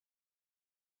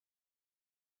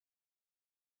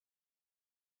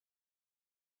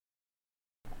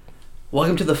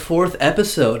Welcome to the fourth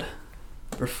episode.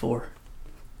 Or four.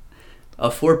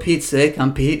 For Pete's sake,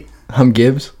 I'm Pete. I'm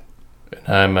Gibbs.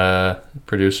 And I'm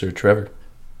producer Trevor.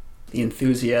 The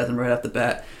enthusiasm right off the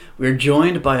bat. We're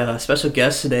joined by a special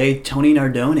guest today, Tony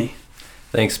Nardoni.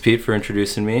 Thanks, Pete, for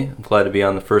introducing me. I'm glad to be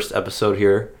on the first episode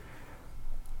here.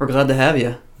 We're glad to have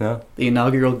you. Yeah. The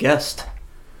inaugural guest.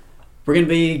 We're going to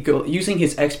be using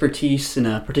his expertise in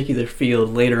a particular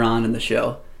field later on in the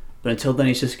show. But until then,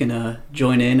 he's just going to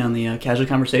join in on the casual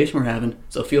conversation we're having.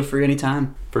 So feel free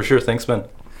anytime. For sure. Thanks, Ben.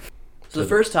 So the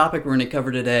first topic we're going to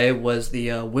cover today was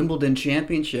the Wimbledon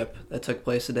Championship that took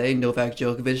place today. Novak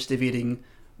Djokovic defeating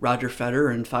Roger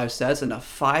Federer in 5 sets in a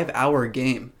 5-hour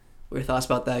game. What are your thoughts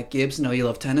about that, Gibbs? I know you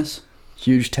love tennis.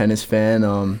 Huge tennis fan.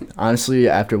 Honestly,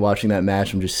 after watching that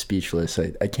match, I'm just speechless.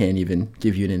 I can't even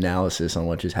give you an analysis on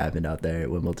what just happened out there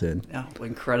at Wimbledon. Yeah,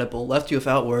 incredible. Left you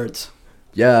without words.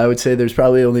 Yeah, I would say there's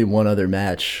probably only one other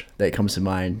match that comes to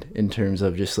mind in terms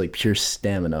of just like pure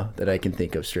stamina that I can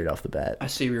think of straight off the bat. I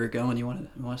see where you're going. You want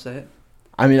to say it?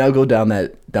 I mean, I'll go down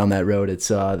that road. It's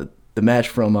the match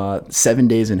from 7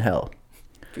 Days in Hell.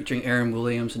 Featuring Aaron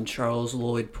Williams and Charles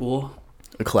Lloyd Poole.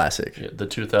 A classic. Yeah, the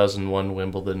 2001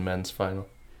 Wimbledon men's final.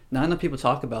 Not enough people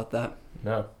talk about that.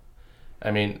 No. I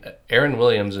mean, Aaron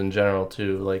Williams in general,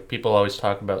 too. Like, people always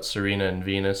talk about Serena and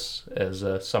Venus as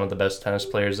some of the best tennis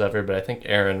players ever, but I think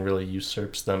Aaron really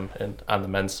usurps them, and on the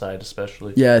men's side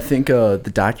especially. Yeah, I think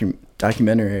the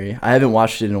documentary, I haven't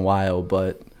watched it in a while,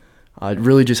 but it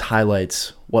really just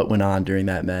highlights what went on during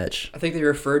that match. I think they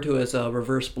refer to it as a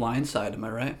reverse blindside, am I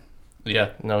right?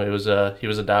 Yeah, no, he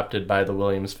was adopted by the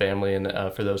Williams family, and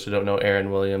for those who don't know,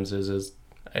 Aaron Williams is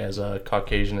as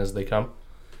Caucasian as they come.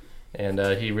 And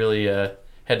he really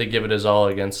had to give it his all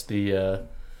against the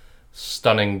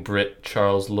stunning Brit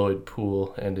Charles Lloyd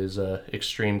Poole and his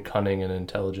extreme cunning and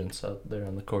intelligence out there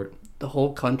on the court. The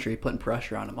whole country putting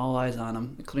pressure on him, all eyes on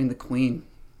him, including the Queen.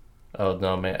 Oh,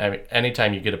 no, man. I mean,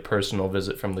 anytime you get a personal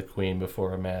visit from the Queen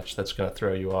before a match, that's going to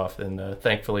throw you off. And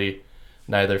thankfully,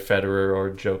 neither Federer or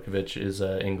Djokovic is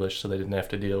English, so they didn't have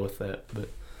to deal with that. But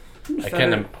I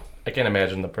can't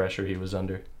imagine the pressure he was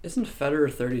under. Isn't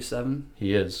Federer 37?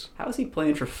 He is. How is he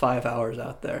playing for 5 hours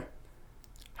out there?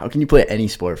 How can you play any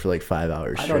sport for like 5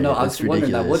 hours straight? I don't know. I was That's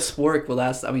wondering ridiculous. that. What sport will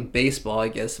last? I mean, baseball, I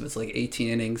guess, if it's like 18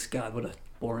 innings. God, what a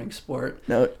boring sport.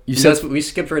 No, you said We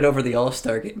skipped right over the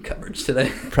All-Star game coverage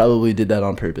today. probably did that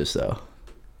on purpose, though.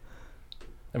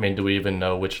 I mean, do we even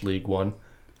know which league won?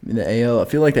 I mean, the AL, I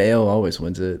feel like the AL always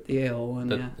wins it. The AL one,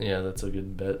 yeah. Yeah, that's a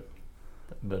good bet.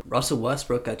 But Russell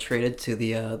Westbrook got traded to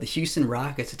the Houston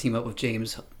Rockets to team up with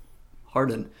James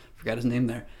Harden. Forgot his name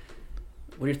there.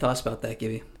 What are your thoughts about that,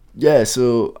 Gibby? Yeah,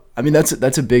 so, I mean,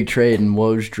 that's a big trade, and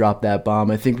Woj dropped that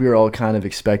bomb. I think we were all kind of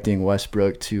expecting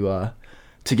Westbrook to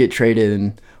get traded,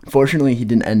 and unfortunately he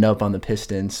didn't end up on the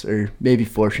Pistons, or maybe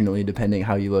fortunately, depending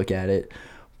how you look at it.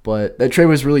 But that trade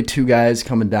was really two guys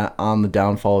coming down on the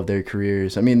downfall of their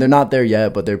careers. I mean, they're not there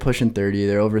yet, but they're pushing 30.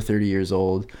 They're over 30 years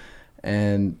old.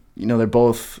 And, you know, they're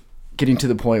both getting to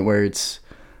the point where it's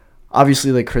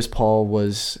obviously like Chris Paul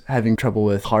was having trouble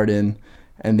with Harden,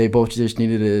 and they both just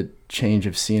needed a change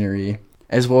of scenery.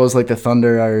 As well as like the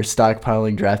Thunder are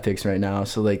stockpiling draft picks right now.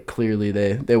 So like clearly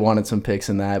they wanted some picks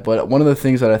in that. But one of the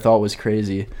things that I thought was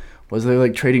crazy was they're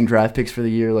like trading draft picks for the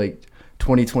year like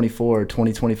 2024,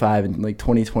 2025, and like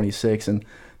 2026, and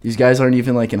these guys aren't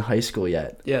even like in high school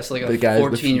yet. Yeah, so like a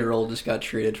 14-year-old just got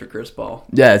traded for Chris Paul.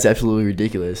 Yeah, it's absolutely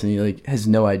ridiculous, and he like has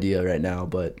no idea right now.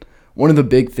 But one of the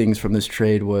big things from this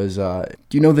trade was, do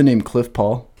you know the name Cliff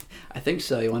Paul? I think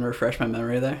so. You want to refresh my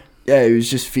memory there? Yeah, he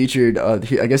was just featured. I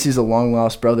guess he's a long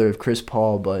lost brother of Chris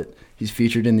Paul, but he's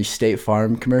featured in the State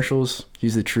Farm commercials.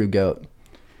 He's the true GOAT.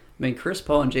 I mean, Chris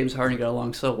Paul and James Harden got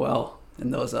along so well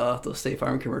in those State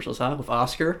Farm commercials, huh? With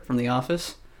Oscar from The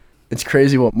Office. It's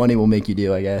crazy what money will make you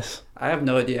do, I guess. I have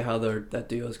no idea how that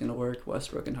duo is going to work,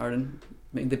 Westbrook and Harden.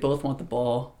 I mean, they both want the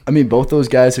ball. I mean, both those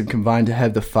guys have combined to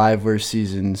have the 5 worst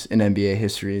seasons in NBA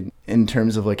history in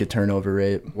terms of like a turnover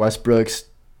rate. Westbrook's,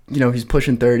 you know, he's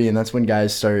pushing 30, and that's when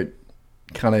guys start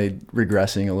kind of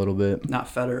regressing a little bit. Not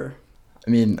Federer. I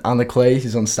mean, on the clay,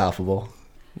 he's unstoppable.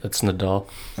 that's Nadal.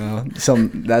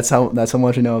 That's how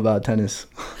much I know about tennis.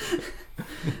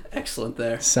 Excellent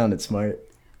there. Sounded smart.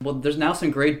 Well, there's now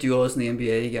some great duos in the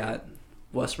NBA. You got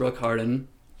Westbrook, Harden,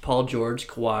 Paul George,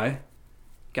 Kawhi.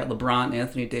 Got LeBron,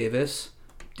 Anthony Davis,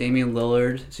 Damian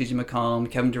Lillard, CJ McCollum,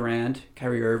 Kevin Durant,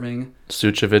 Kyrie Irving.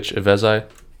 Sucevic, Evezai.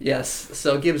 Yes.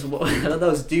 So Gibbs, out of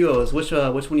those duos, which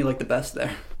one you like the best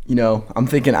there? You know, I'm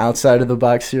thinking outside of the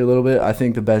box here a little bit. I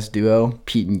think the best duo,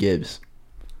 Pete and Gibbs.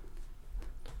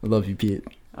 I love you, Pete.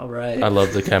 All right. I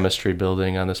love the chemistry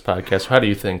building on this podcast. How do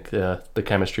you think the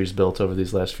chemistry's built over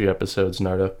these last few episodes,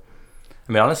 Nardo?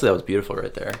 I mean, honestly, that was beautiful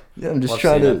right there. Yeah, I'm just Love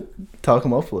trying seeing to talk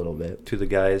them up a little bit. To the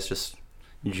guys just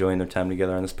enjoying their time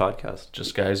together on this podcast.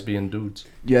 Just guys being dudes.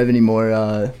 Do you have any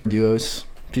more duos,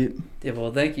 Pete? Yeah,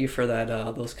 well, thank you for that.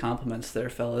 Those compliments there,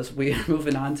 fellas. We are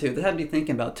moving on to. That had me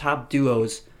thinking about top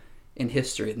duos in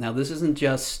history. Now, this isn't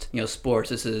just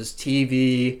sports. This is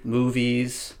TV,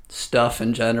 movies, stuff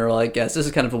in general. I guess this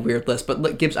is kind of a weird list. But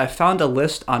look, Gibbs, I found a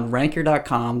list on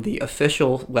Ranker.com, the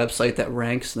official website that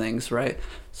ranks things. Right.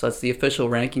 So that's the official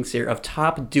rankings here of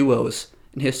top duos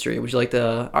in history. Would you like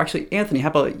to? Actually, Anthony, how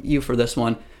about you for this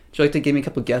one? Would you like to give me a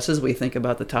couple guesses what you think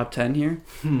about the top 10 here?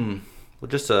 Well,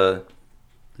 just a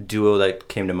duo that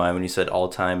came to mind when you said all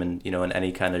time and in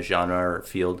any kind of genre or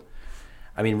field.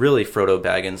 I mean, really, Frodo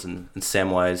Baggins and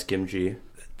Samwise Gamgee.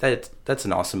 That's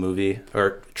an awesome movie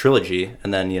or trilogy,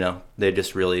 and then they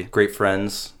just really great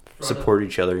friends, support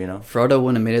each other. Frodo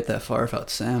wouldn't have made it that far without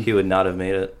Sam. He would not have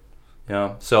made it.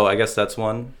 So I guess that's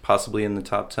one possibly in the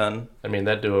top 10. I mean,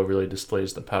 that duo really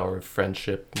displays the power of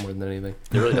friendship more than anything.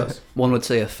 It really does. One would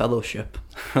say a fellowship.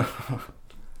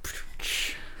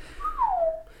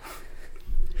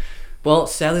 Well,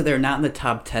 sadly, they're not in the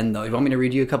top 10, though. You want me to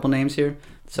read you a couple names here?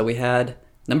 So we had,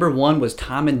 number 1 was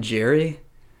Tom and Jerry.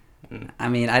 I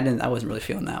mean, I wasn't really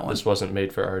feeling that one. This wasn't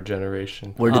made for our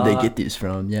generation. Where did they get these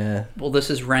from? Yeah. Well, this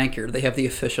is Ranker. They have the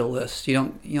official list.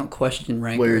 You don't question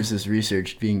Ranker. Where is this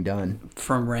research being done?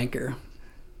 From Ranker.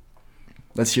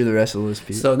 Let's hear the rest of the list,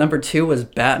 Pete. So number 2 was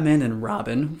Batman and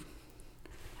Robin.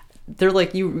 They're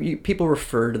like you people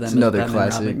refer to them as another Batman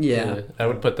classic. and Robin. Yeah. I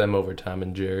would put them over Tom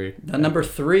and Jerry. Now, number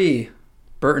 3,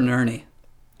 Bert and Ernie.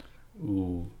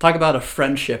 Ooh. Talk about a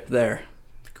friendship there.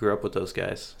 Grew up with those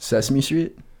guys. Sesame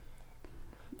Street?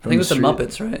 I think it was the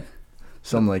Muppets, right?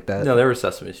 Something like that. No, they were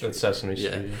Sesame Street. That's Sesame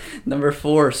Street. Yeah. Number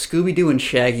 4, Scooby-Doo and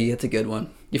Shaggy. That's a good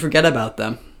one. You forget about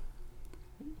them.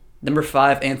 Number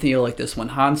 5, Anthony, you'll like this one.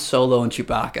 Han Solo and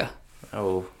Chewbacca.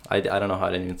 Oh, I don't know how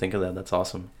I didn't even think of that. That's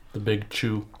awesome. The Big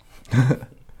Chew.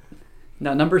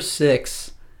 Now, number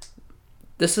 6.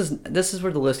 This is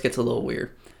where the list gets a little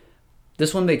weird.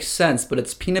 This one makes sense, but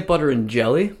it's peanut butter and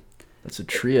jelly. That's a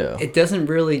trio. It doesn't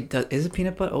really... Is it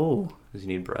peanut butter? Oh. Because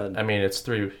you need bread. I mean, it's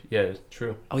 3. Yeah,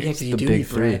 true. Oh, yeah, because you the do big need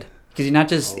bread. Because you're not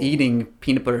just eating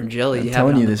peanut butter and jelly. I'm You have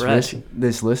telling it on you, the bread.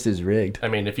 this list is rigged. I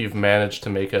mean, if you've managed to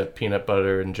make a peanut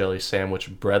butter and jelly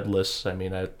sandwich breadless, I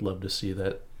mean, I'd love to see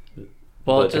that.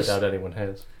 Well, But I doubt anyone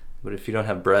has. But if you don't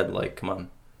have bread, come on,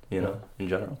 in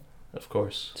general. Of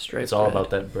course. Straight It's all bread. about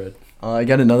that bread. I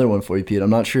got another one for you, Pete. I'm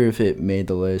not sure if it made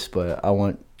the list, but I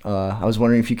was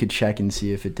wondering if you could check and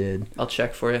see if it did. I'll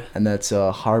check for you. And that's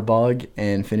Harbaugh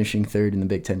and finishing 3rd in the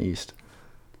Big Ten East.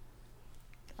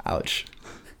 Ouch.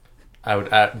 I would.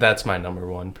 That's my number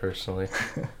 1 personally.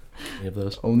 Any of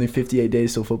those? Only 58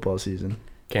 days till football season.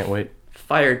 Can't wait.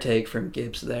 Fire take from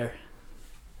Gibbs there.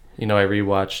 I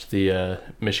rewatched the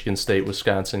Michigan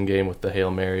State-Wisconsin game with the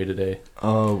Hail Mary today.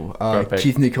 Oh, Brought back-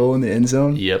 Keith Nicole in the end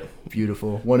zone? Yep.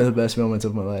 Beautiful. One of the best moments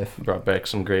of my life. Brought back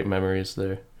some great memories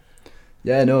there.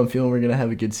 Yeah, I know. I'm feeling we're going to have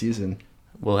a good season.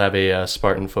 We'll have a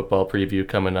Spartan football preview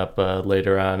coming up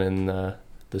later on in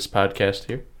this podcast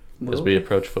here as Will we we?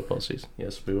 approach football season.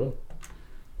 Yes, we will.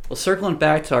 Well, circling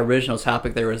back to our original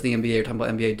topic, there was the NBA. We're talking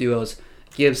about NBA duos.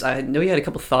 Gibbs, I know you had a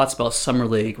couple thoughts about Summer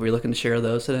League. Were you looking to share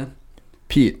those today?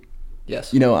 Pete,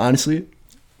 Yes. honestly,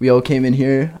 we all came in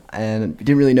here and we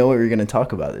didn't really know what we were going to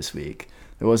talk about this week.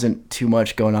 There wasn't too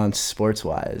much going on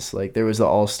sports-wise. There was the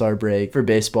All-Star break for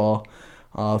baseball.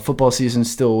 Football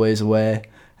season's still a ways away,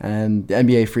 and the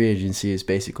NBA free agency is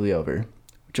basically over,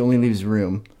 which only leaves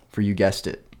room for, you guessed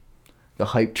it, the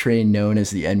hype train known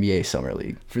as the NBA Summer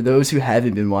League. For those who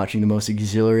haven't been watching the most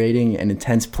exhilarating and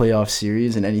intense playoff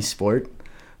series in any sport,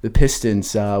 the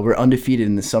Pistons were undefeated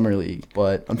in the Summer League,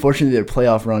 but unfortunately their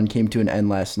playoff run came to an end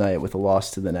last night with a loss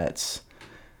to the Nets.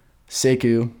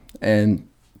 Sekou, and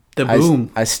The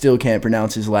Boom. I still can't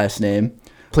pronounce his last name,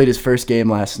 played his first game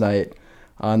last night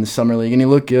in the Summer League, and he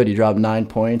looked good. He dropped 9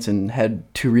 points and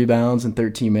had 2 rebounds in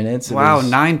 13 minutes. Wow,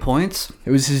 9 points?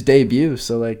 It was his debut,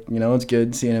 so it's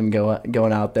good seeing him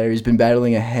going out there. He's been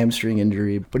battling a hamstring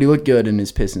injury, but he looked good in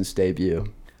his Pistons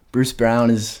debut. Bruce Brown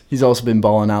he's also been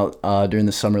balling out during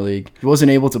the Summer League. He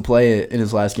wasn't able to play in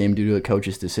his last game due to a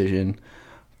coach's decision,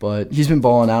 but he's been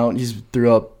balling out. He's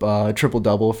threw up a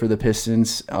triple-double for the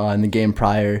Pistons in the game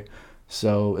prior,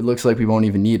 so it looks like we won't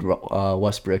even need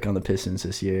Westbrook on the Pistons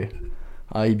this year.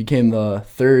 He became the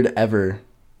 3rd ever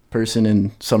person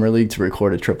in Summer League to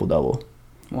record a triple-double.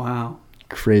 Wow.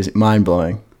 Crazy,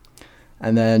 mind-blowing.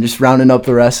 And then just rounding up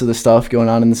the rest of the stuff going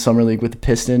on in the Summer League with the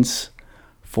Pistons.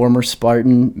 former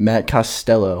Spartan Matt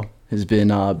Costello has been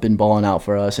balling out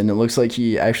for us, and it looks like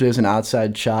he actually has an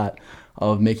outside shot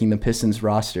of making the Pistons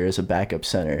roster as a backup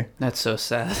center. That's so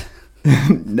sad.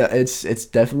 No, it's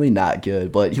definitely not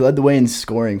good, but he led the way in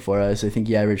scoring for us. I think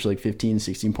he averaged like 15,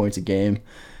 16 points a game.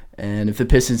 And if the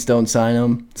Pistons don't sign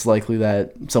him, it's likely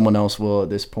that someone else will at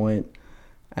this point.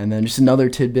 And then just another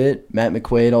tidbit, Matt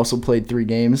McQuaid also played 3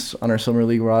 games on our Summer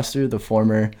League roster, the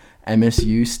former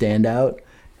MSU standout,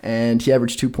 and he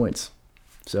averaged 2 points.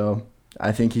 So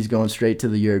I think he's going straight to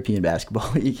the European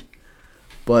Basketball League.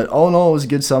 But all in all, it was a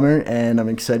good summer, and I'm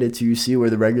excited to see where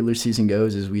the regular season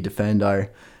goes as we defend our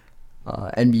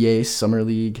NBA Summer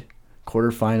League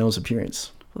quarterfinals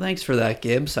appearance. Well, thanks for that,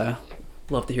 Gibbs. I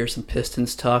love to hear some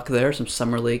Pistons talk there, some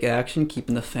Summer League action,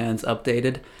 keeping the fans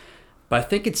updated. But I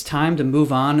think it's time to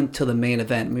move on to the main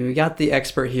event. I mean, we got the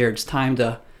expert here. It's time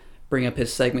to bring up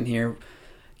his segment here.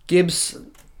 Gibbs,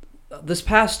 this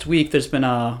past week there's been,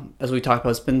 as we talked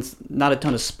about, it's been not a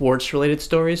ton of sports-related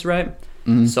stories, right?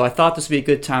 Mm-hmm. So I thought this would be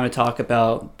a good time to talk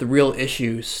about the real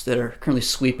issues that are currently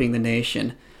sweeping the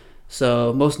nation.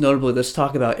 So most notably, let's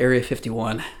talk about Area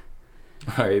 51.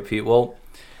 All right, Pete. Well,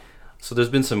 so there's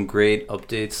been some great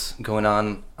updates going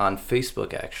on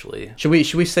Facebook, actually. Should we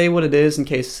say what it is in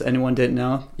case anyone didn't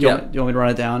know? Do you want me to run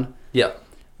it down? Yeah.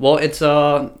 Well, it's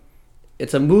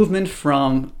a movement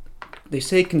from, they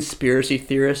say conspiracy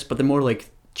theorists, but they're more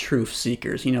like truth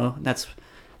seekers. You know, that's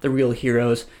the real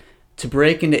heroes. To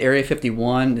break into Area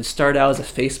 51, it started out as a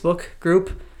Facebook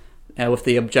group with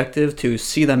the objective to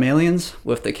see them aliens,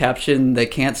 with the caption, "They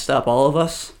can't stop all of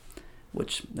us,"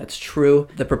 which that's true.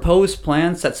 The proposed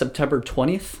plan set September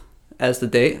 20th as the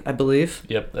date, I believe.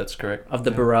 Yep, that's correct. Of the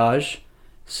barrage.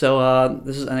 So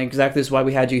this is why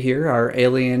we had you here, our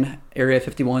alien Area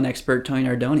 51 expert, Tony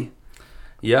Nardoni.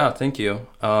 Yeah, thank you.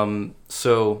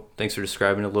 So thanks for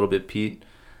describing it a little bit, Pete.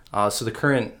 So the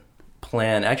current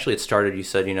plan, actually it started, you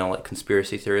said, like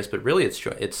conspiracy theorists, but really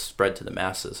it's spread to the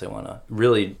masses. They want to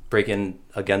really break in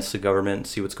against the government,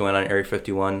 see what's going on in Area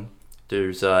 51.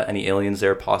 There's any aliens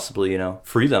there, possibly,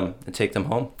 free them and take them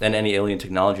home, and any alien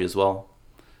technology as well.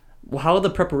 Well, how are the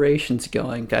preparations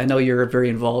going? I know you're very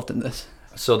involved in this.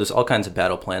 So there's all kinds of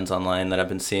battle plans online that I've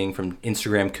been seeing from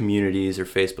Instagram communities or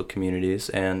Facebook communities,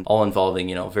 and all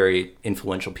involving, very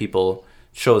influential people.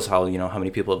 Shows how, how many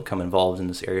people have become involved in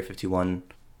this Area 51.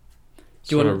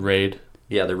 Do you want to raid?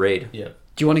 Yeah, the raid. Yeah.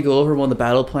 Do you want to go over one of the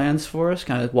battle plans for us?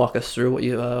 Kind of walk us through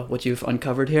what you've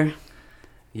uncovered here?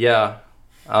 Yeah.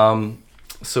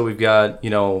 So we've got,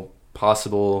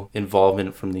 possible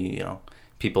involvement from the,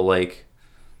 people like...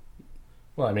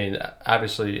 Well, I mean,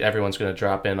 obviously everyone's going to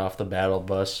drop in off the battle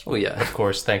bus. Oh, yeah. Of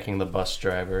course, thanking the bus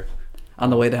driver.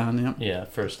 On the way down, yeah. Yeah,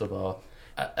 first of all.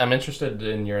 I'm interested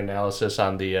in your analysis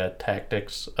on the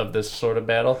tactics of this sort of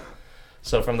battle.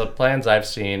 So from the plans I've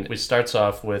seen, it starts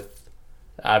off with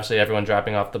obviously everyone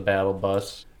dropping off the battle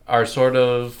bus. Our sort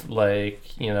of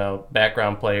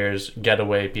background players,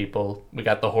 getaway people. We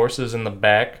got the horses in the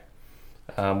back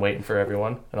waiting for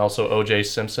everyone. And also O.J.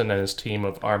 Simpson and his team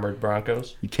of armored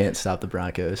Broncos. You can't stop the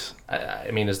Broncos. I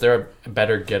mean, is there a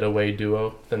better getaway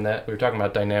duo than that? We were talking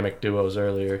about dynamic duos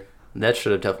earlier. That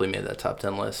should have definitely made that top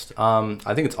 10 list.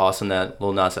 I think it's awesome that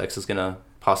Lil Nas X is going to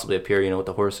possibly appear, with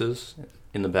the horses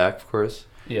in the back, of course.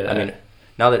 Yeah. I mean,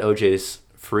 now that OJ's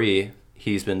free,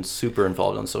 he's been super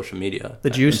involved on social media. The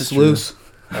juice is loose.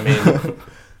 I mean,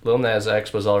 Lil Nas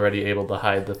X was already able to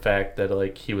hide the fact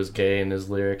that he was gay in his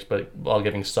lyrics, but while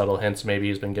giving subtle hints, maybe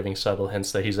he's been giving subtle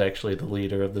hints that he's actually the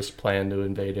leader of this plan to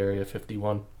invade Area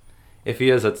 51. If he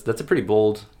is, that's a pretty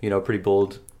bold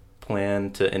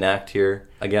plan to enact here.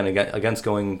 Again, against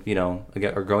going,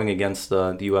 going against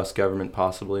the U.S. government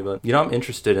possibly. But I'm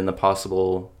interested in the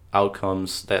possible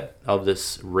outcomes of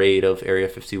this raid of Area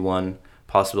 51,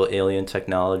 possible alien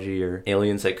technology or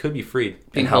aliens that could be freed,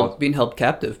 being held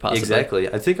captive, possibly. Exactly.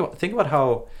 I think about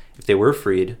how if they were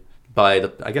freed by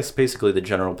basically the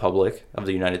general public of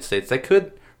the United States, that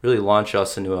could really launch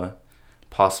us into a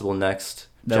possible next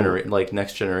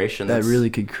generation. That really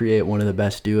could create one of the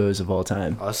best duos of all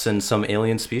time. Us and some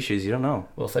alien species, you don't know.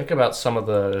 Well, think about some of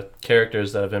the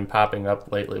characters that have been popping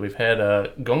up lately. We've had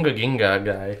a Gunga Ginga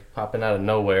guy popping out of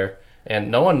nowhere, and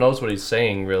no one knows what he's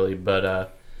saying, really,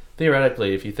 but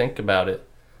theoretically, if you think about it,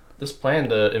 this plan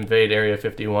to invade Area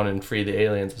 51 and free the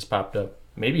aliens has popped up.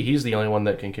 Maybe he's the only one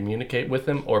that can communicate with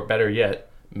them, or better yet,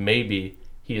 maybe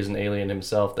he is an alien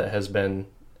himself that has been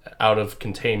out of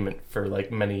containment for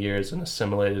many years and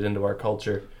assimilated into our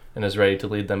culture and is ready to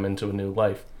lead them into a new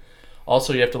life.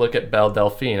 Also, you have to look at Belle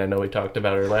Delphine. I know we talked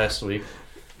about her last week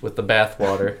with the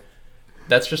bathwater.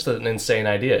 that's just an insane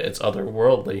idea. It's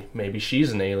otherworldly. Maybe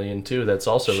she's an alien too. That's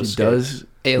also She escaped. does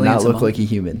Aliens not look among- like a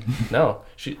human. No,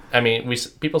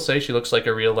 people say she looks like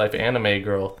a real life anime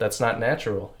girl. That's not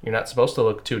natural. You're not supposed to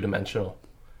look 2-dimensional.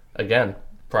 Again,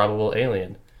 probable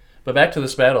alien. But back to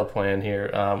this battle plan here.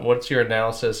 What's your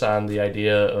analysis on the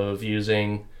idea of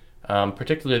using,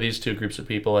 particularly these two groups of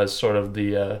people as sort of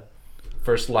the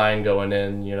first line going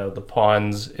in? The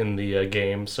pawns in the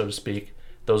game, so to speak.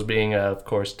 Those being, of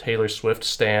course, Taylor Swift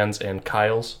stans and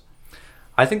Kyles.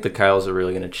 I think the Kyles are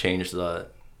really going to change the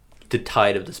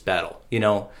tide of this battle.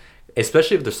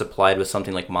 Especially if they're supplied with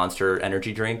something like Monster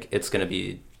Energy drink, it's going to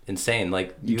be insane.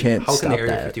 Like You can't how can the stop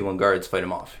Area that. 51 guards fight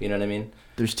them off? You know what I mean?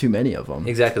 There's too many of them.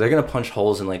 Exactly. They're going to punch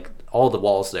holes in like all the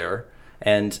walls there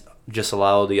and just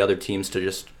allow the other teams to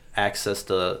just access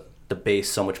the base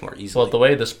so much more easily. Well, the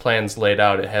way this plan's laid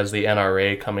out, it has the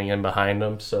NRA coming in behind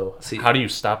them. So how do you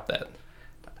stop that?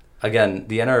 Again,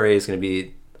 the NRA is going to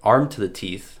be armed to the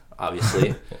teeth,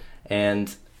 obviously,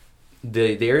 and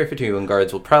the Area 51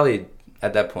 guards will probably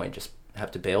at that point just have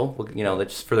to bail.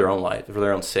 That's just for their own life, for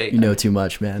their own sake. You know too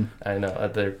much, man. I know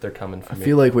they're coming for I me.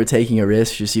 feel like we're taking a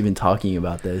risk just even talking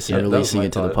about this Yeah, and that was releasing my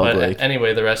it to the thought. public. But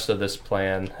anyway, the rest of this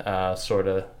plan sort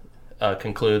of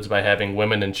concludes by having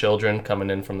women and children coming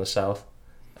in from the south.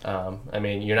 You're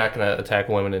not going to attack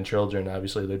women and children.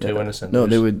 Obviously, they're too innocent. No, They're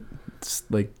they just- would. It's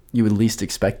like you would least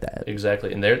expect that.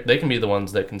 Exactly, and they can be the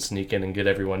ones that can sneak in and get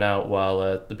everyone out, while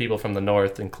the people from the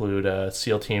north include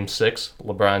SEAL Team 6,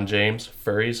 LeBron James,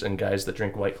 furries, and guys that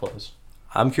drink White Claws.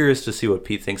 I'm curious to see what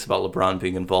Pete thinks about LeBron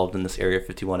being involved in this Area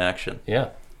 51 action. Yeah.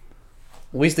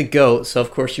 Well, he's the GOAT, so of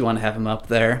course you want to have him up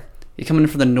there. You coming in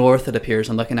from the north, it appears.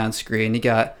 I'm looking on screen. You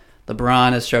got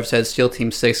LeBron, as Trev said, SEAL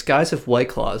Team 6. Guys with White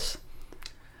Claws.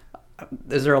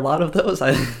 Is there a lot of those?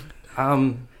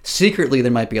 Secretly,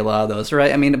 there might be a lot of those,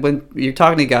 right? When you're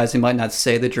talking to guys, they might not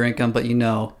say they drink them, but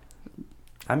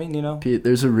Pete,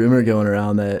 there's a rumor going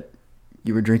around that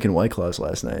you were drinking White Claws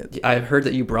last night. I heard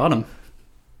that you brought them.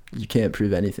 You can't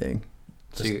prove anything.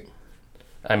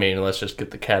 Let's just get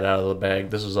the cat out of the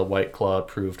bag. This is a White Claw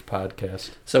approved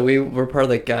podcast. So we're part of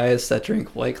the guys that drink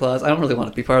White Claws. I don't really want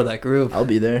to be part of that group. I'll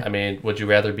be there. Would you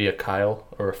rather be a Kyle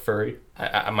or a furry?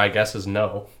 My guess is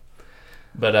no.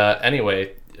 But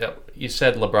anyway, you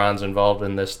said LeBron's involved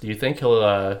in this. Do you think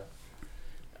he'll...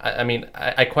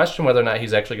 I question whether or not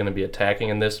he's actually going to be attacking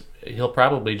in this. He'll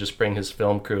probably just bring his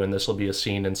film crew, and this will be a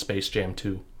scene in Space Jam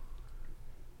 2.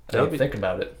 Think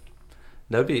about it.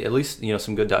 That would be at least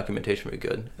some good documentation would be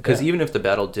good, because even if the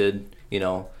battle did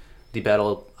the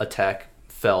battle attack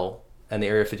fell and the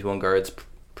Area 51 guards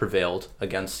prevailed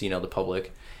against the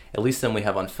public, at least then we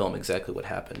have on film exactly what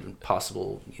happened and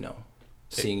possible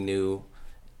seeing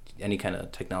any kind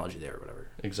of technology there or whatever.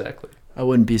 Exactly. I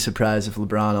wouldn't be surprised if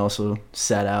LeBron also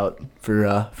sat out for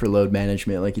load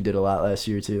management like he did a lot last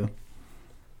year too.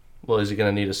 Well, is he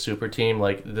going to need a super team?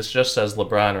 Like, this just says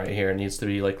LeBron right here. It needs to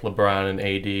be like LeBron and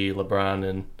AD, LeBron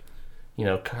and,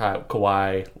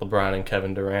 Kawhi, LeBron and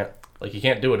Kevin Durant. Like, he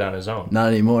can't do it on his own. Not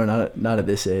anymore. Not at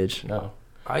this age. No.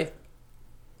 I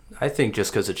think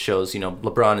just because it shows,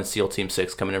 LeBron and SEAL Team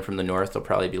 6 coming in from the north, they'll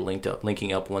probably be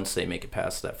linking up once they make it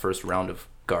past that first round of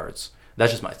guards.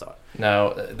 That's just my thought.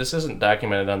 Now, this isn't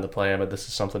documented on the plan, but this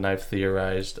is something I've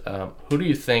theorized. Who do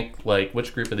you think,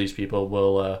 which group of these people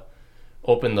will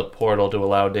open the portal to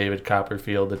allow David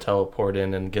Copperfield to teleport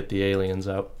in and get the aliens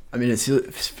out?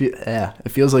 It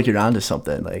feels like you're onto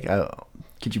something.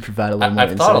 Could you provide a little more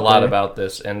I've insight thought a lot there? about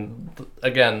this, and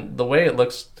again, the way it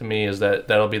looks to me is that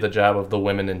that'll be the job of the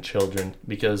women and children,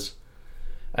 because,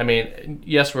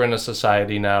 yes, we're in a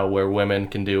society now where women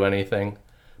can do anything,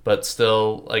 but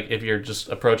still, if you're just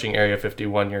approaching Area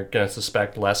 51, you're going to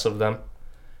suspect less of them,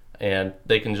 and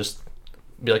they can just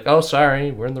be like, oh,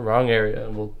 sorry, we're in the wrong area,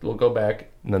 we'll go back,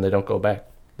 and then they don't go back.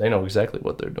 They know exactly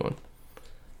what they're doing.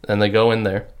 And they go in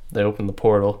there, they open the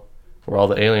portal where all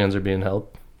the aliens are being held.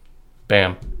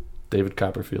 Bam, David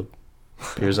Copperfield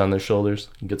appears on their shoulders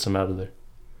and gets them out of there.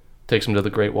 Takes them to the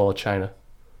Great Wall of China.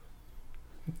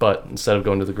 But instead of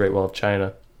going to the Great Wall of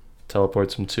China,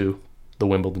 teleports them to the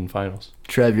Wimbledon finals.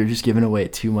 Trev, you're just giving away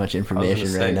too much information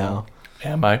gonna right say, now.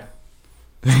 Am I?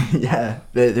 Yeah,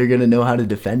 they're going to know how to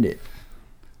defend it.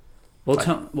 Well,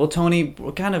 Tony,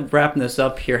 we're kind of wrapping this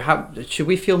up here. How should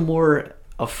we feel more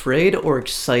afraid or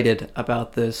excited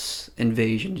about this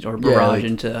invasion or barrage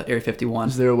into Area 51?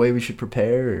 Is there a way we should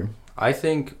prepare? Or? I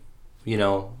think,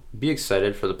 be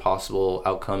excited for the possible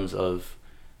outcomes of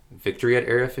victory at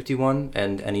Area 51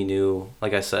 and any new,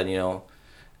 like I said,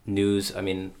 news. That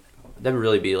would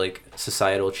really be like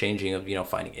societal changing of,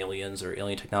 finding aliens or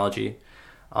alien technology.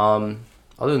 Other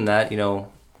than that,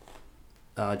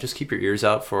 just keep your ears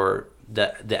out for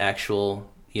the actual,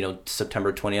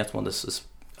 September 20th when this is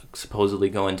supposedly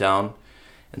going down,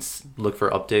 and look for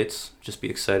updates. Just be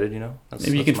excited,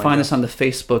 Maybe you can find us on the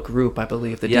Facebook group, I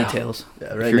believe, the details.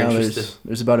 Yeah, right now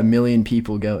there's about 1 million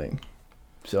people going.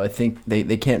 So I think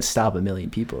they can't stop 1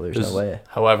 million people. There's no way.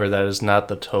 However, that is not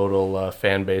the total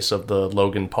fan base of the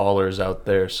Logan Paulers out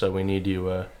there, so we need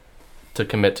you to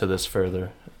commit to this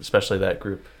further, especially that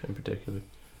group in particular.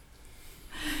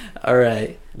 All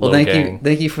right. Well,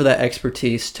 thank you for that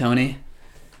expertise, Tony.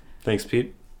 Thanks,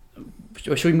 Pete.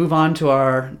 Should we move on to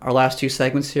our last two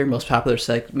segments here, most popular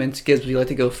segments? Gibbs, would you like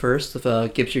to go first?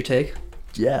 If Gibbs, your take?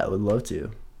 Yeah, I would love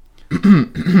to.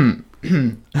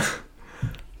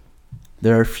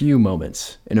 There are few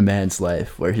moments in a man's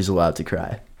life where he's allowed to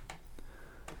cry.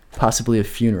 Possibly a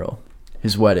funeral,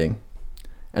 his wedding,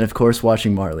 and of course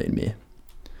watching Marley and Me.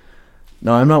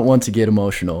 Now, I'm not one to get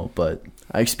emotional, but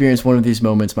I experienced one of these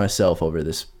moments myself over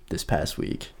this past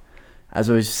week. As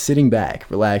I was sitting back,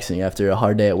 relaxing after a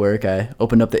hard day at work, I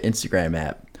opened up the Instagram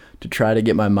app to try to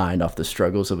get my mind off the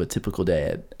struggles of a typical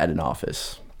day at an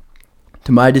office.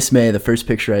 To my dismay, the first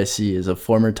picture I see is of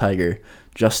former Tiger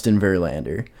Justin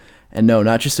Verlander. And no,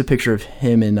 not just a picture of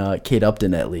him and Kate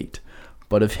Upton that leaked,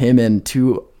 but of him and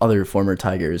two other former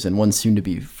Tigers and one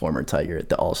soon-to-be former Tiger at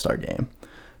the All-Star game.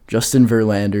 Justin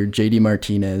Verlander, JD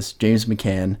Martinez, James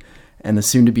McCann, and the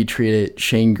soon-to-be traded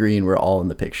Shane Green were all in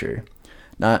the picture.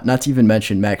 Not to even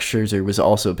mention Max Scherzer was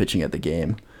also pitching at the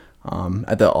game,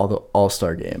 at the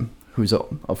All-Star game, who's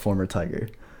a former Tiger.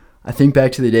 I think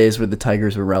back to the days where the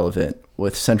Tigers were relevant,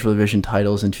 with Central Division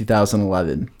titles in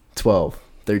 2011, 12,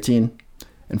 13,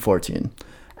 and 14,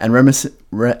 and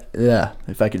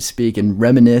if I could speak, and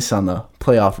reminisce on the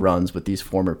playoff runs with these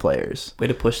former players. Way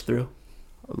to push through.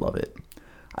 I love it.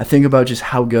 I think about just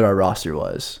how good our roster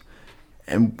was,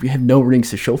 and we have no rings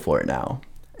to show for it now.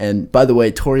 And by the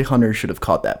way, Torrey Hunter should have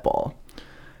caught that ball.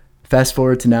 Fast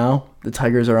forward to now, the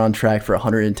Tigers are on track for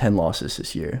 110 losses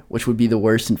this year, which would be the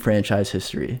worst in franchise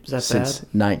history since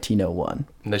 1901.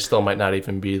 And they still might not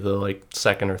even be the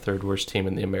second or third worst team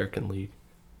in the American League.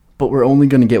 But we're only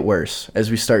going to get worse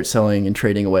as we start selling and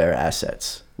trading away our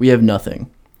assets. We have nothing.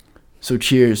 So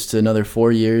cheers to another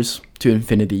 4 years to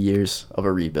infinity years of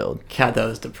a rebuild. God, that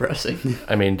was depressing.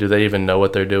 I mean, do they even know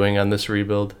what they're doing on this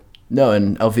rebuild? No,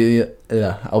 and Avila,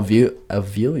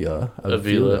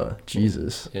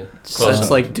 Jesus. Yeah, It's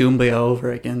like Doumbia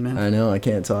over again, man. I know, I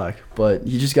can't talk. But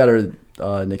he just got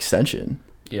an extension.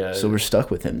 Yeah. So we're stuck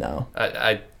with him now.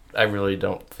 I really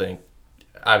don't think.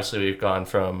 Obviously, we've gone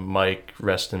from Mike,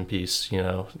 rest in peace,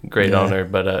 great owner,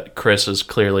 but Chris is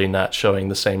clearly not showing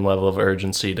the same level of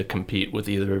urgency to compete with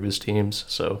either of his teams.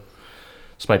 So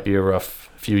this might be a rough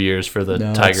few years for the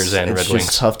Tigers and Red Wings. It's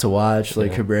just tough to watch.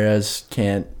 Cabrera's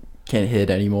can't hit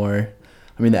anymore.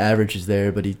 I mean, the average is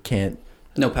there, but he can't.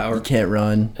 No power. He can't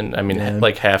run. And I mean,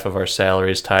 half of our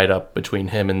salary is tied up between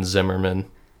him and Zimmerman.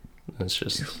 It's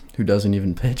just who doesn't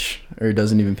even pitch or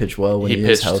doesn't even pitch well when he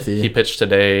is healthy. He pitched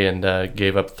today and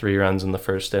gave up 3 runs in the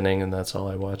first inning, and that's all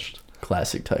I watched.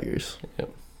 Classic Tigers.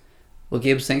 Yep. Well,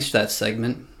 Gibbs, thanks for that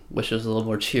segment, which was a little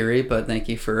more cheery, but thank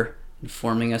you for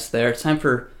informing us there. It's time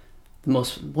for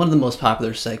one of the most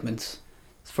popular segments.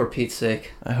 For Pete's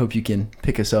sake. I hope you can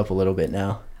pick us up a little bit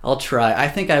now. I'll try. I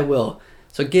think I will.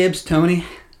 So Gibbs, Tony,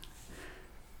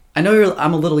 I know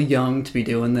I'm a little young to be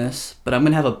doing this, but I'm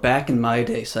going to have a back in my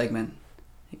day segment.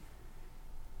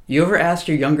 You ever ask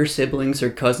your younger siblings or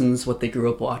cousins what they grew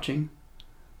up watching?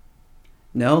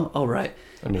 No? All right.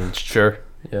 I mean, sure.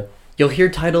 Yeah. You'll hear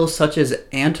titles such as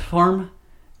Ant Farm,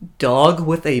 Dog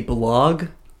with a Blog,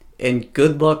 and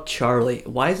Good Luck Charlie.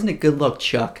 Why isn't it Good Luck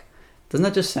Chuck? Doesn't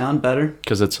that just sound better?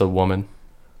 Because it's a woman.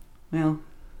 Well,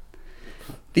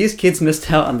 these kids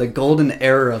missed out on the golden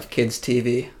era of kids'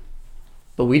 TV.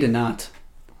 But we did not.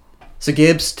 So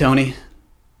Gibbs, Tony,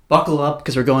 buckle up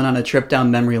because we're going on a trip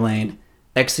down memory lane,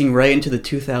 exiting right into the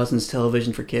 2000s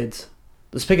television for kids.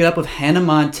 Let's pick it up with Hannah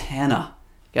Montana.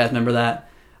 You guys remember that?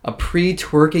 A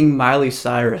pre-twerking Miley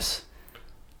Cyrus.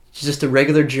 She's just a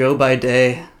regular Joe by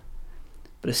day,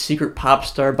 but a secret pop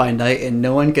star by night, and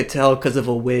no one could tell because of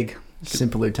a wig.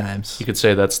 Simpler times. You could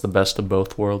say that's the best of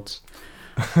both worlds.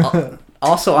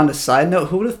 Also, on a side note,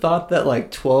 who would have thought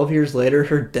that 12 years later,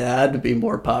 her dad would be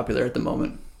more popular at the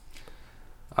moment?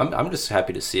 I'm just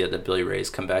happy to see it that Billy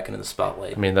Ray's come back into the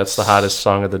spotlight. I mean, that's the hottest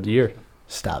song of the year.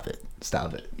 Stop it.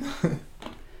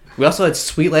 We also had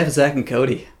Sweet Life of Zach and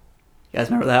Cody. You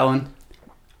guys remember that one?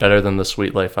 Better than the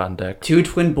Sweet Life on Deck. 2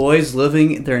 twin boys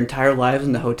living their entire lives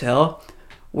in the hotel.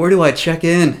 Where do I check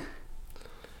in?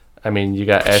 I mean, you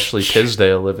got Ashley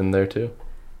Tisdale living there, too.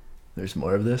 There's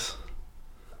more of this?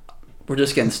 We're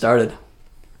just getting started.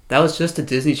 That was just the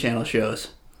Disney Channel shows.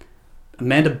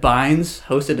 Amanda Bynes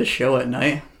hosted a show at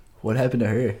night. What happened to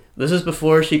her? This is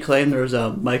before she claimed there was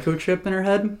a microchip in her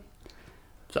head.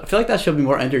 So I feel like that should be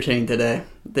more entertaining today.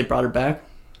 They brought her back.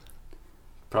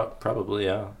 Probably,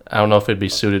 yeah. I don't know if it'd be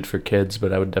suited for kids,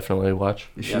 but I would definitely watch.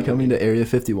 Is she Yeah, coming maybe. to Area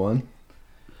 51? Do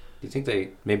you think they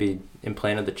maybe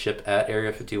implanted the chip at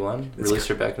Area 51? Released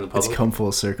her back in the It's public? come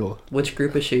full circle. Which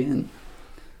group is she in?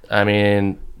 I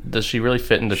mean, does she really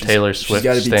fit into Taylor Swift She's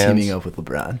got to be stands? teaming up with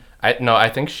LeBron. I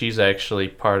think she's actually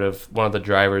part of one of the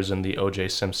drivers in the O.J.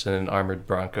 Simpson Armored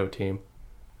Bronco team.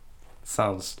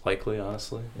 Sounds likely,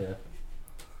 honestly. Yeah.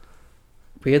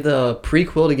 We had the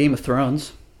prequel to Game of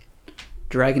Thrones,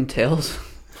 Dragon Tales.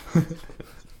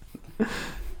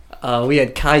 We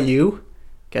had Caillou. You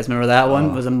guys remember that one?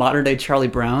 It was a modern day Charlie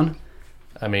Brown.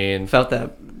 I mean, Felt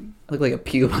that looked like a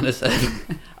pube on his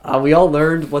head. We all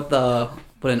learned what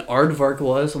an aardvark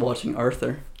was watching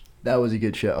Arthur. That was a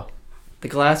good show. The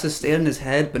glasses stayed in his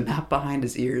head, but not behind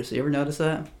his ears. You ever notice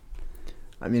that?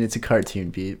 I mean, it's a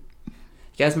cartoon, Pete. You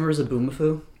guys remember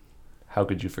Zaboomafoo? how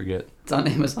could you forget? It's on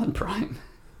Amazon Prime.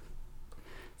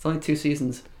 It's only 2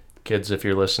 seasons. Kids, if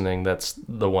you're listening, that's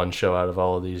the one show out of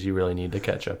all of these you really need to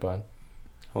catch up on.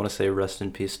 I want to say rest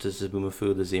in peace to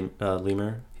Zaboomafoo, the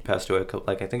lemur. He passed away,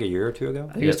 I think a year or two ago.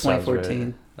 I think it was Yeah, it sounds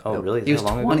 2014. Oh, really? Is He was that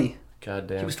long 20 ago? God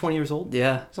damn. He was 20 years old?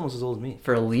 Yeah, He's almost as old as me.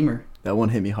 for a lemur. That one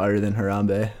hit me harder than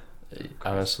Harambe.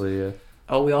 Honestly,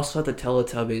 Oh, we also had the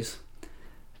Teletubbies.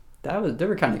 They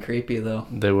were kind of creepy though.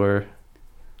 they were,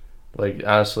 like,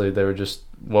 honestly, they were just,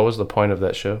 what was the point of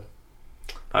that show?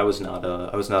 I was not a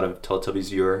Teletubbies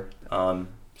viewer,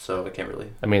 so I can't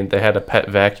really. I mean, they had a pet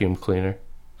vacuum cleaner,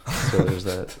 so there's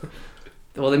that.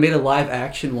 Well, they made a live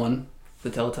action one, the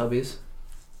Teletubbies.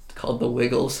 It's called The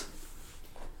Wiggles.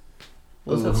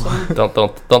 What was that Ooh.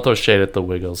 song? Don't throw shade at the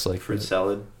Wiggles, like Fruit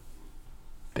salad.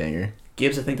 Banger.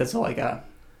 Gibbs, I think that's all I got.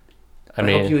 I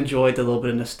I hope you mean, enjoyed the little bit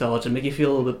of nostalgia. Make you feel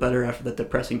a little bit better after the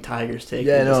depressing Tigers take.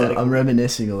 Yeah, We just no, had a- I'm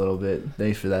reminiscing a little bit.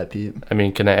 Thanks for that, Pete.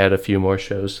 can I add a few more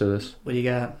shows to this? What do you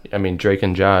got? I mean, Drake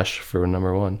and Josh for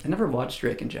number one. I never watched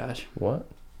Drake and Josh. What?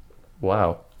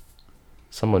 Wow.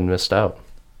 Someone missed out.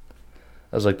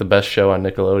 That was like the best show on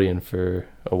Nickelodeon for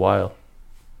a while.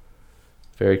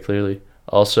 Very clearly.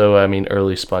 Also, I mean,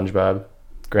 early SpongeBob.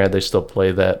 Granted, they still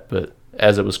play that, but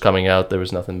as it was coming out, there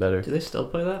was nothing better. Do they still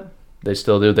play that? They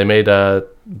still do. They made a,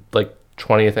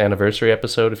 20th anniversary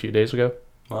episode a few days ago,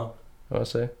 Wow. I want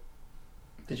to say.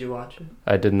 Did you watch it?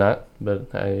 I did not,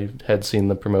 but I had seen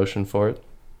the promotion for it.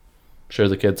 Sure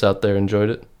the kids out there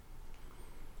enjoyed it.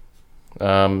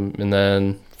 And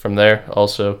then from there,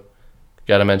 also,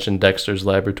 got to mention Dexter's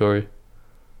Laboratory.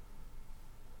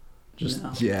 Just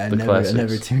No. Yeah, The I classics.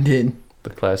 never tuned in. the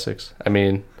classics. I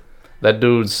mean, that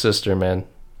dude's sister, man.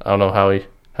 I don't know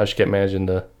how she kept managing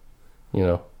to,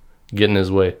 get in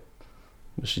his way,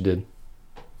 but she did.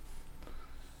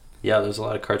 Yeah, there's a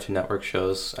lot of Cartoon Network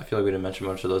shows. I feel like we didn't mention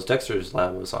much of those. Dexter's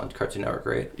Lab was on Cartoon Network,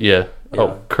 right? Yeah. Yeah.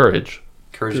 Oh, Courage.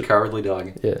 Courage the Cowardly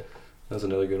Dog. Yeah. That's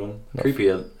another good one. No. Creepy,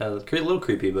 a little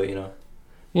creepy, but You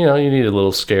need a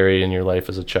little scary in your life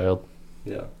as a child.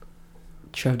 yeah.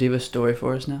 Trev, do you have a story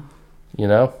for us now?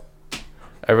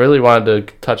 I really wanted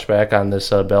to touch back on this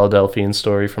Belle Delphine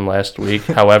story from last week.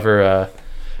 However,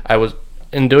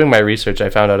 in doing my research, I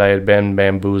found out I had been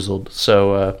bamboozled.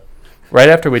 So right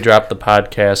after we dropped the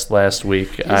podcast last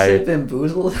week, You said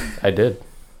bamboozled? I did.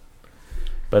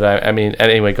 But I mean,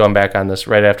 anyway, going back on this,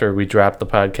 right after we dropped the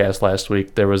podcast last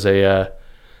week, there was I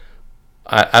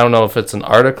don't know if it's an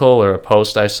article or a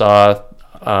post I saw,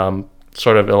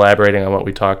 sort of elaborating on what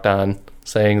we talked on,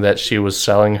 saying that she was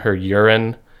selling her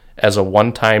urine as a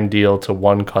one-time deal to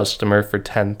one customer for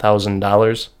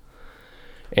 $10,000.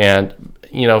 And,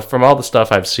 from all the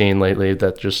stuff I've seen lately,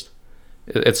 that just,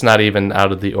 it's not even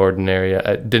out of the ordinary.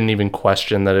 I didn't even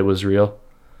question that it was real.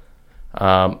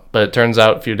 But it turns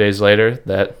out a few days later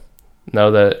that,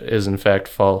 no, that is in fact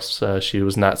false. She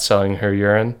was not selling her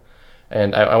urine.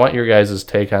 And I want your guys'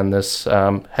 take on this.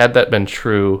 Had that been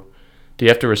true, do you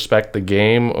have to respect the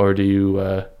game, or do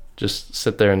you just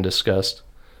sit there in disgust?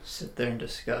 Sit there and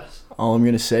discuss. All I'm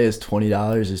gonna say is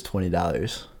 $20 is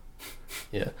 $20.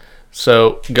 Yeah.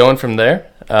 So going from there,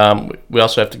 we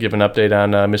also have to give an update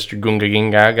on Mr. Gunga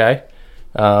Ginga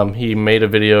guy. He made a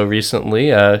video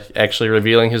recently, actually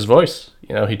revealing his voice.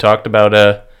 He talked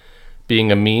about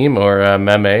being a meme or a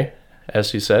meme,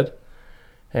 as he said,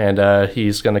 and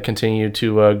he's going to continue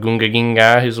to Gunga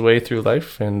Ginga his way through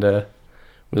life, and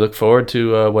we look forward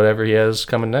to whatever he has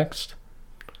coming next.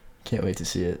 Can't wait to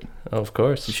see it. Of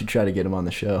course. You should try to get him on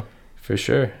the show. For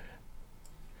sure.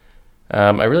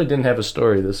 I really didn't have a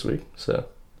story this week, so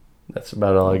that's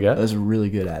about all I That got. was a really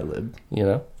good ad lib.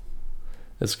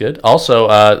 That's good. Also,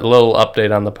 a little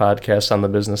update on the podcast on the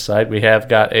business side. We have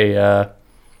got a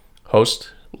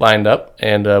host lined up,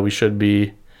 and we should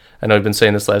be, I know we've been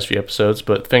saying this last few episodes,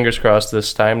 but fingers crossed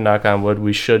this time, knock on wood,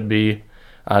 we should be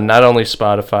on not only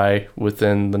Spotify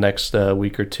within the next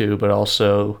week or two, but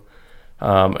also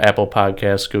Apple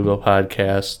Podcasts, Google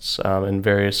Podcasts, and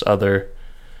various other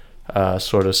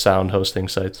sort of sound hosting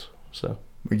sites. So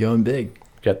We're going big.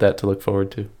 got that to look forward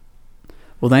to.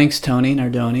 Well, thanks, Tony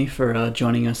Nardoni, for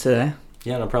joining us today.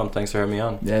 Yeah, no problem. Thanks for having me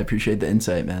on. Yeah, I appreciate the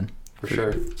insight, man. For sure.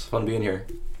 It's fun being here.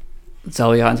 That's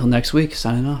all we got until next week.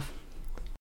 Signing off.